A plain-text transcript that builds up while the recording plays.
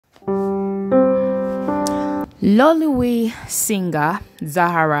Loliwe singer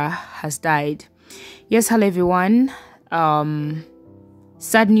Zahara has died. Yes, hello everyone.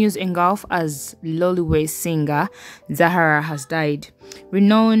 Sad news in Gulf as Loliwe singer Zahara has died.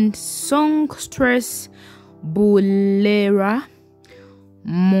 Renowned songstress Bulera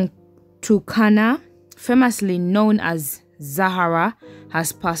Mutukana, famously known as Zahara,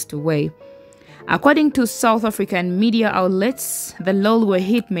 has passed away. According to South African media outlets, the Loliwe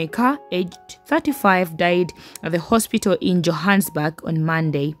hitmaker, aged 35, died at the hospital in Johannesburg on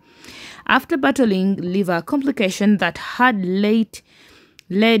Monday after battling liver complication that had led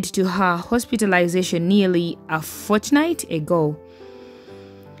to her hospitalization nearly a fortnight ago.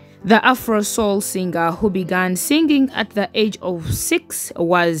 The Afro soul singer, who began singing at the age of 6,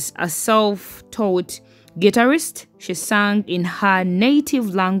 was a self-taught guitarist. She sang in her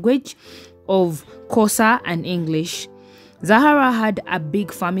native language of Xhosa and English. Zahara had a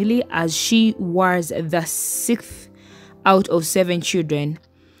big family as she was the 6th out of 7 children.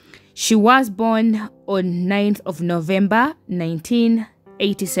 She was born on 9th of November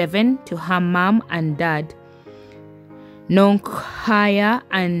 1987 to her mom and dad, Nonkhaya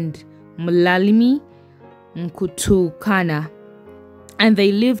and Mlalimi Nkutukana, and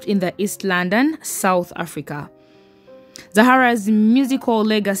they lived in the East London, South Africa. Zahara's musical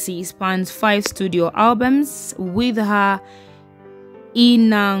legacy spans 5 studio albums, with her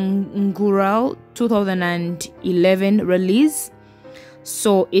inaugural 2011 release.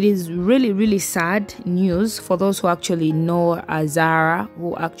 So it is really sad news for those who actually know Zahara,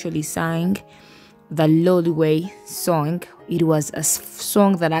 who actually sang the Loliwe song. It was a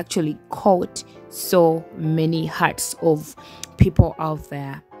song that actually caught so many hearts of people out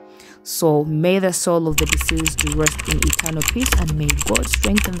there. So may the soul of the deceased rest in eternal peace, and may God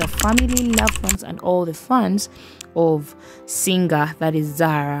strengthen the family, loved ones, and all the fans of singer that is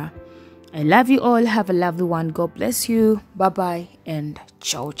Zahara. I love you all. Have a lovely one. God bless you. Bye bye and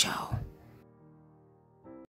ciao ciao.